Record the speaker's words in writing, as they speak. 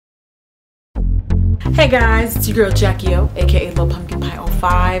Hey guys, it's your girl Jackie O, aka Little Pumpkin Pie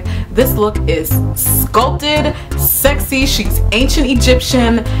 05. This look is sculpted, sexy, she's ancient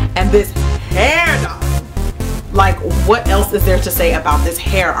Egyptian, and this hair dog. Like, what else is there to say about this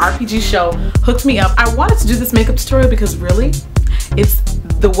hair? RPG Show hooked me up. I wanted to do this makeup tutorial because really, it's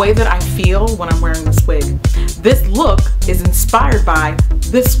the way that I feel when I'm wearing this wig. This look is inspired by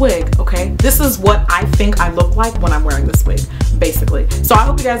this wig, okay? This is what I think I look like when I'm wearing this wig, basically. So I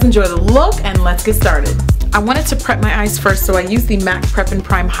hope you guys enjoy the look and let's get started. I wanted to prep my eyes first, so I used the MAC Prep and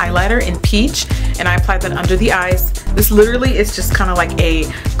Prime highlighter in Peach and I applied that under the eyes. This literally is just kind of like a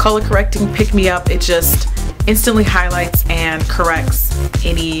color correcting pick-me-up. It just instantly highlights and corrects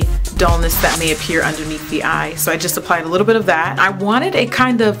any dullness that may appear underneath the eye. So I just applied a little bit of that. I wanted a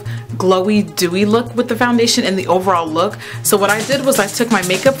kind of glowy, dewy look with the foundation and the overall look. So what I did was I took my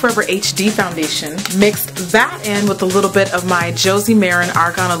Makeup Forever HD foundation, mixed that in with a little bit of my Josie Marin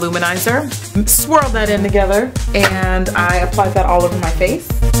Argan Illuminizer, swirled that in together, and I applied that all over my face.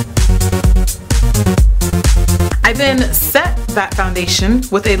 I then set that foundation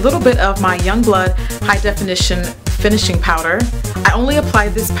with a little bit of my Youngblood High Definition Finishing Powder. I only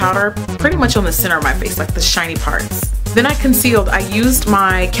applied this powder pretty much on the center of my face, like the shiny parts. Then I concealed. I used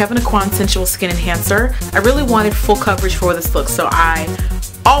my Kevyn Aucoin Sensual Skin Enhancer. I really wanted full coverage for this look, so I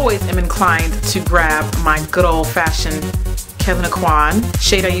always am inclined to grab my good old-fashioned Kevyn Aucoin.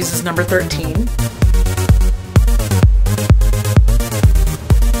 Shade I use is number 13.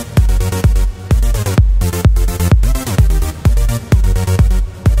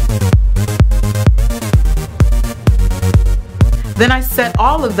 Then I set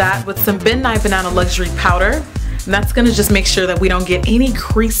all of that with some Ben Nye Banana Luxury Powder. And that's gonna just make sure that we don't get any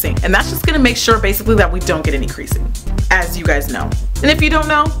creasing. And that's just gonna make sure basically that we don't get any creasing, as you guys know. And if you don't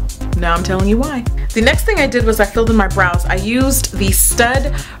know, now I'm telling you why. The next thing I did was I filled in my brows. I used the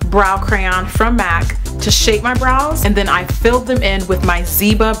Stud Brow Crayon from MAC to shape my brows, and then I filled them in with my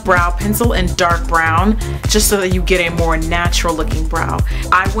Ziba Brow Pencil in dark brown, just so that you get a more natural looking brow.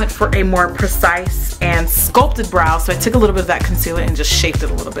 I went for a more precise and sculpted brow, so I took a little bit of that concealer and just shaped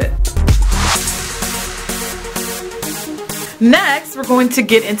it a little bit. Next, we're going to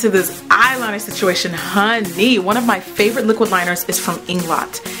get into this eyeliner situation. Honey, one of my favorite liquid liners is from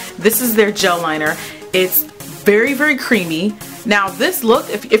Inglot. This is their gel liner. It's very, very creamy. Now this look,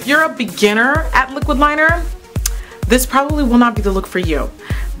 if you're a beginner at liquid liner, this probably will not be the look for you.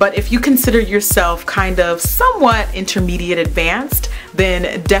 But if you consider yourself kind of somewhat intermediate advanced,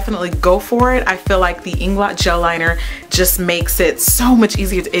 then definitely go for it. I feel like the Inglot gel liner just makes it so much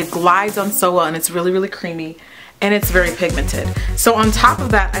easier. It glides on so well and it's really, really creamy. And it's very pigmented. So on top of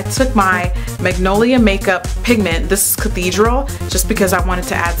that, I took my Magnolia Makeup pigment. This is Cathedral, just because I wanted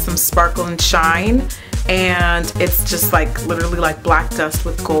to add some sparkle and shine. And it's just like literally like black dust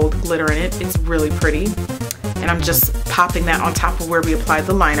with gold glitter in it. It's really pretty. And I'm just popping that on top of where we applied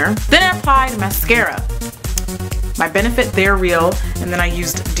the liner. Then I applied mascara. My Benefit They're Real, and then I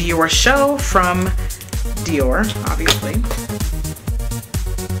used Dior Show from Dior, obviously.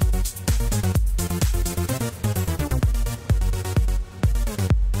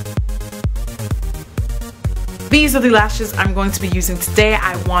 These are the lashes I'm going to be using today.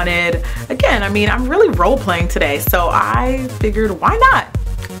 I wanted, again, I mean, I'm really role playing today, so I figured why not?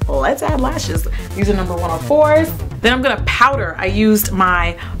 Let's add lashes. These are number 104s. Then I'm gonna powder. I used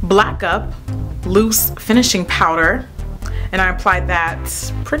my Black Up Loose Finishing Powder and I applied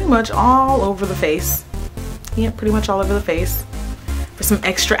that pretty much all over the face. Yeah, pretty much all over the face for some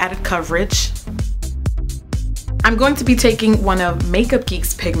extra added coverage. I'm going to be taking one of Makeup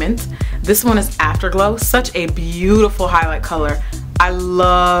Geek's pigment. This one is Afterglow, such a beautiful highlight color. I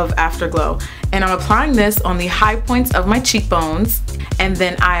love Afterglow. And I'm applying this on the high points of my cheekbones, and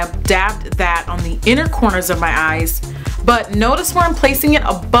then I dabbed that on the inner corners of my eyes. But notice where I'm placing it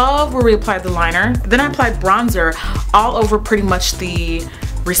above where we applied the liner. Then I applied bronzer all over pretty much the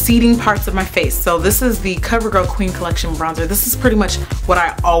receding parts of my face. So this is the CoverGirl Queen Collection bronzer. This is pretty much what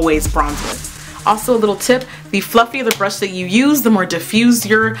I always bronze with. Also a little tip, the fluffier the brush that you use, the more diffused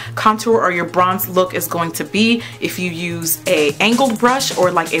your contour or your bronze look is going to be. If you use a angled brush or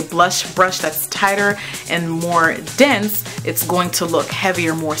like a blush brush that's tighter and more dense, it's going to look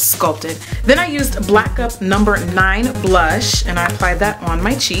heavier, more sculpted. Then I used Black Up number 9 blush and I applied that on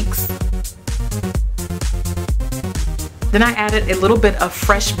my cheeks. Then I added a little bit of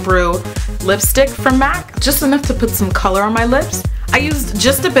Fresh Brew lipstick from MAC, just enough to put some color on my lips. I used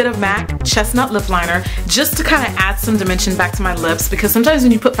just a bit of MAC Chestnut Lip Liner just to kind of add some dimension back to my lips, because sometimes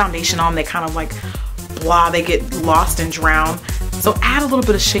when you put foundation on, they kind of like blah, they get lost and drown. So add a little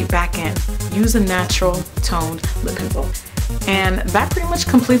bit of shape back in. Use a natural toned lip pencil. And that pretty much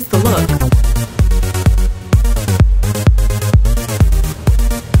completes the look.